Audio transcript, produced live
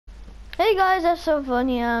Hey guys, that's so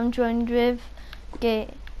funny. I'm joined with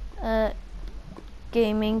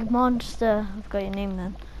Gaming Monster. I've got your name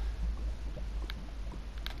then.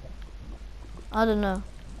 I don't know.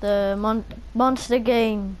 The Monster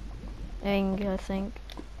Gaming, I think.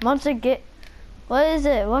 What is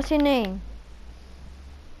it? What's your name?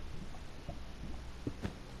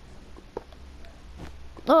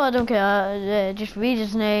 Oh, I don't care. Just read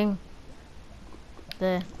his name.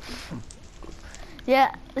 There.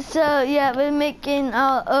 Yeah, so yeah, we're making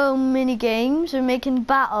our own mini games. We're making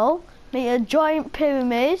battle, make a giant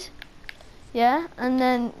pyramid. Yeah, and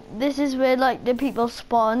then this is where like the people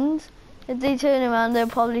spawned. If they turn around, they'll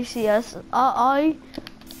probably see us. I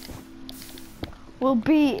will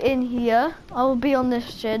be in here. I will be on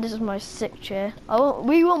this chair. This is my sick chair.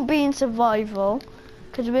 We won't be in survival,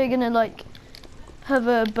 because we're gonna like have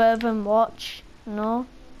a above and watch, you know.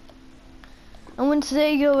 And once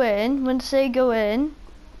they go in,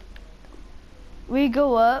 we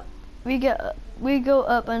go up, we go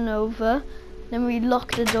up and over, then we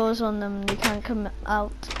lock the doors on them and they can't come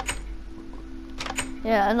out.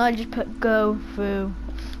 Yeah, and I just put go through.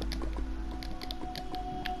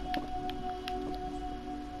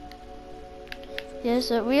 Yeah,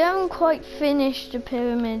 so we haven't quite finished the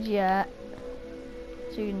pyramid yet,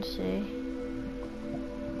 as you can see.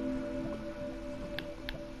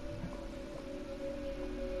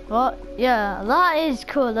 What? Yeah, that is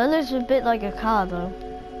cool. That looks a bit like a car though.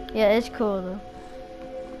 Yeah, it's cool though.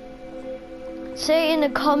 Say in the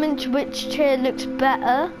comments which chair looks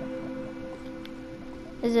better.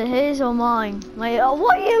 Is it his or mine? Like, oh,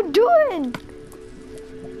 what are you doing?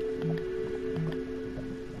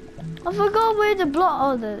 I forgot where the block.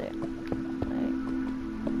 Oh, there.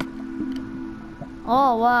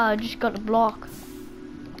 Oh wow, I just got the block.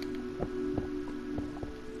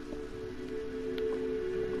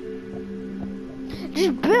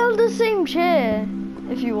 Just build the same chair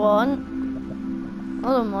if you want.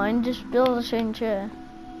 I don't mind, just build the same chair.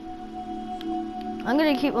 I'm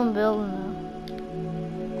gonna keep on building now.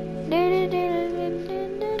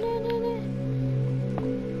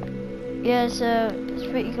 Yeah, so it's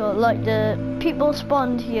pretty cool. Like the people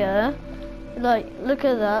spawned here. Like, look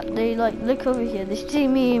at that. They like look over here. They see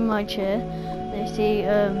me in my chair. They see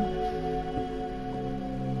don't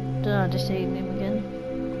know how to say his name again.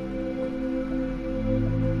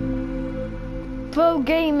 Pro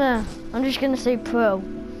gamer. I'm just gonna say pro.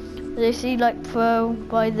 They see like pro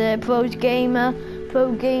by there, pro's gamer,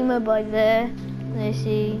 pro gamer by there. They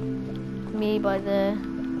see me by there,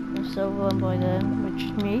 and silver one by there, which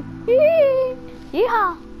is me.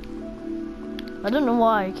 Yeah. I don't know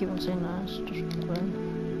why I keep on saying that. It's just fun.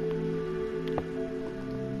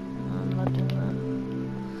 I'm not doing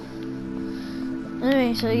that.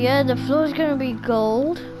 Anyway, so yeah, the floor's gonna be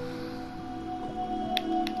gold.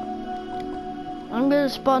 I'm gonna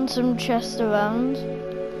spawn some chests around.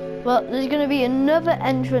 Well, there's gonna be another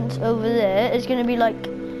entrance over there. It's gonna be like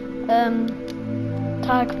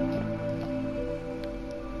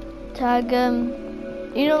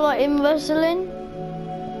you know, like in wrestling,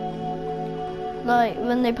 like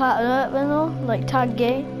when they partner up and all, like tag.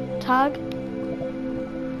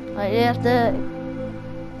 Like you have to.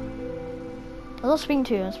 I'm not speaking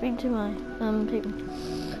to you. I'm speaking to my people,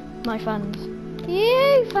 my fans.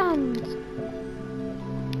 Yay, fans!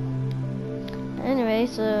 Anyway,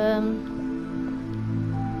 so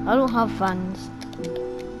I don't have fans.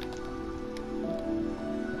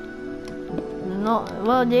 Not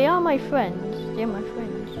well. They are my friends. They're my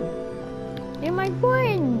friends. They're my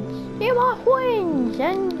friends. They're my friends.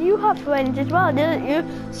 And you have friends as well. Your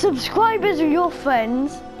subscribers are your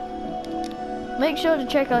friends. Make sure to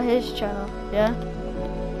check out his channel. Yeah.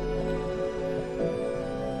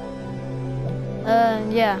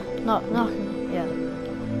 Yeah. Not. Yeah.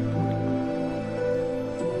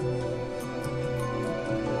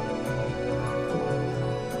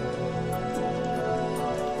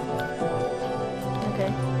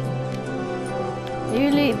 Are you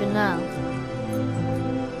leaving now?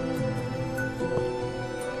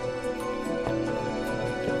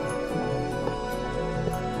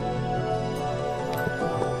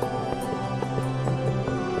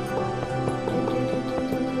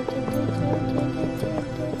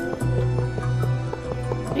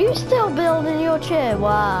 Are you still building your chair?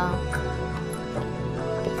 Wow.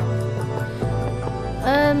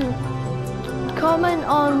 Comment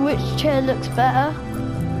on which chair looks better.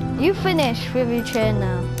 You finished with your chair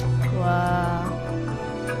now. Wow.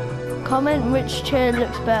 Comment which chair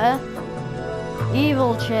looks better.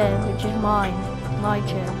 Evil chair, which is mine. My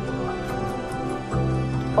chair.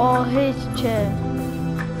 Or his chair.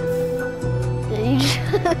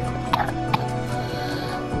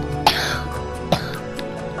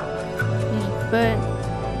 burnt.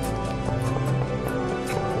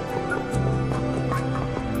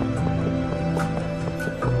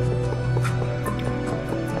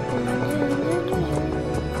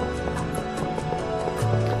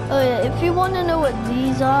 Oh yeah, if you want to know what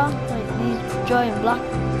these are, like these giant black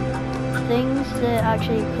things, they're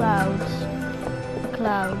actually clouds.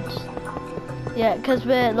 Clouds. Yeah, because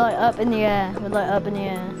we're like up in the air. We're like up in the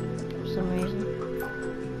air for some reason.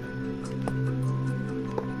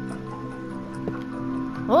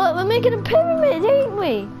 What? We're making a pyramid, ain't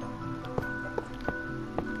we?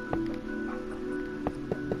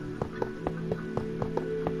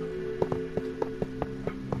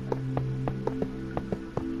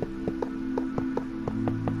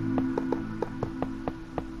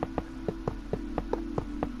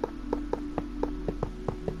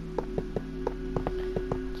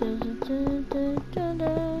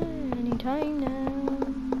 Anytime now.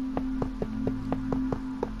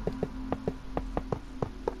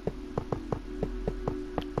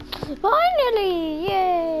 Finally!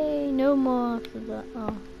 Yay! No more after that.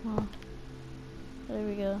 Oh. There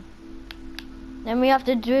we go. Then we have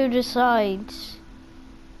to do the sides.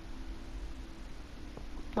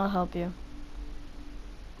 I'll help you.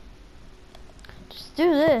 Just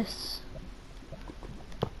do this.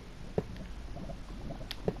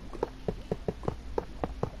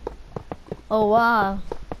 Oh wow.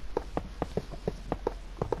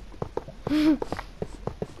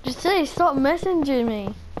 Just say stop messaging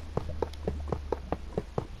me.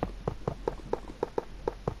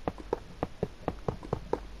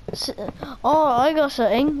 Oh, I got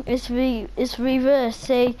something. It's reverse.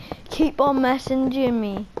 Say keep on messaging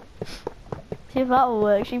me. See if that will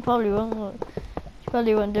work. She probably won't work. She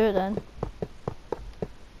probably won't do it then.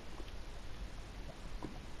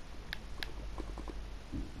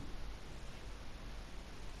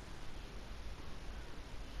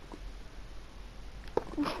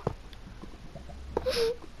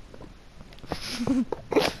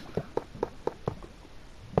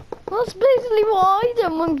 That's basically what I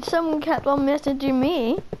did when someone kept on messaging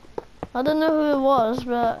me. I don't know who it was,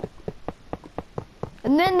 but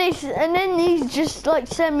and then they just like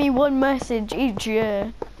sent me one message each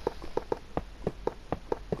year.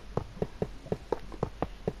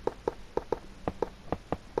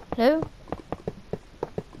 Hello?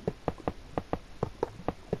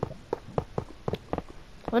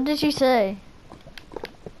 What did you say?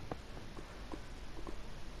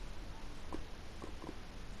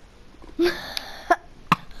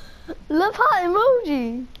 Love heart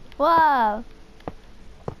emoji. Wow.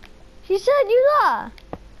 She sent you that.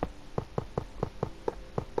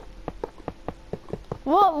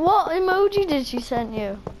 What emoji did she send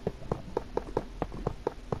you?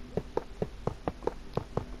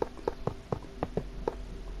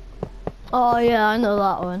 Oh yeah, I know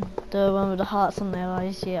that one. The one with the hearts on their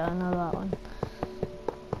eyes. Yeah, I know that one.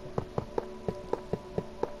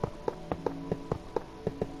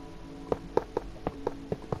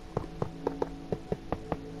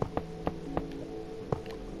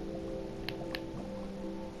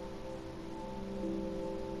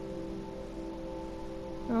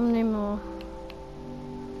 How many more?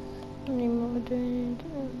 How many more do I need to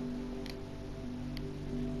do?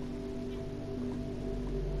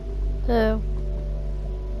 So.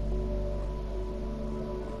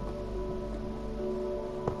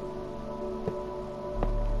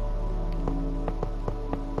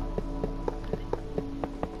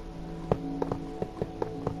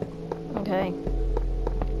 Okay.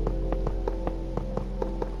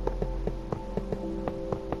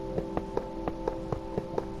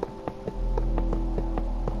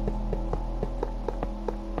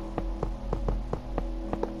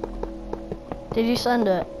 Did you send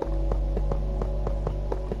it?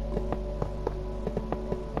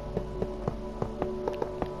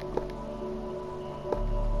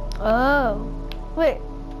 Oh, wait.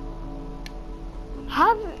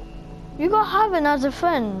 You got Haven as a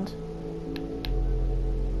friend?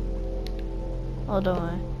 Oh, don't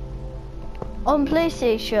worry. On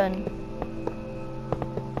PlayStation.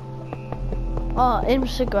 Oh,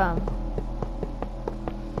 Instagram.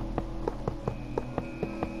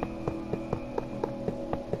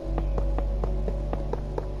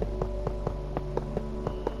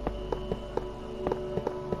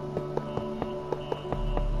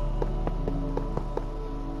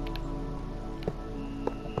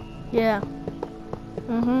 Yeah.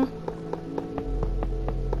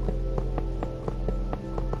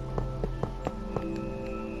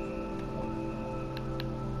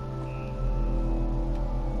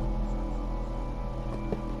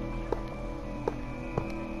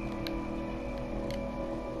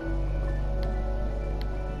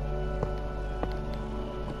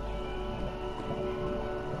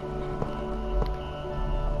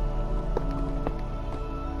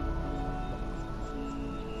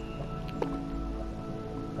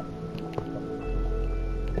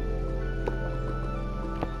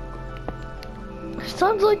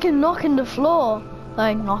 sounds like a knock in the floor.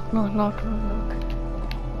 Like knock, knock, knock, knock, knock.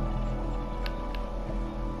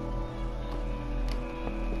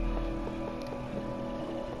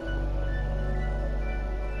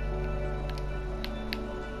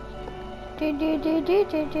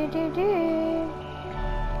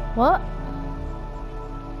 What?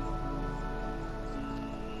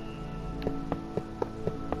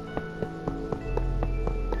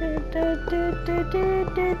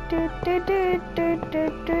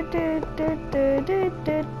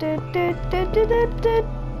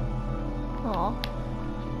 Oh,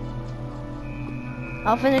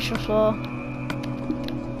 I'll finish the floor.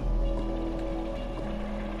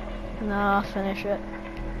 No, I'll finish it.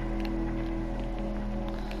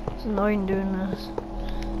 It's annoying doing this.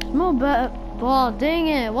 It's more better. Oh, dang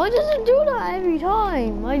it. Why does it do that every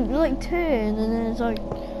time? I like turn and then it's like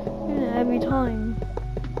doing it every time.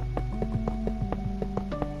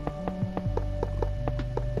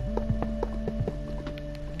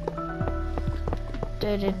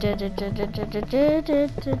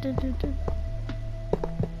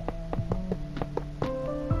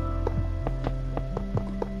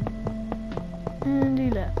 And do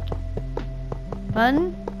that.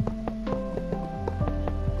 Button?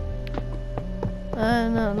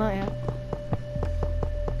 No, not yet.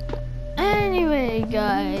 Anyway,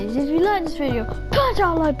 guys, if you like this video, punch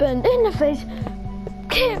that like button in the face,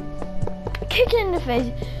 kick it in the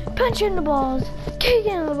face, punch it in the balls, kick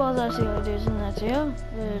it in the balls. That's the ideas, and that's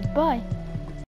it. Bye.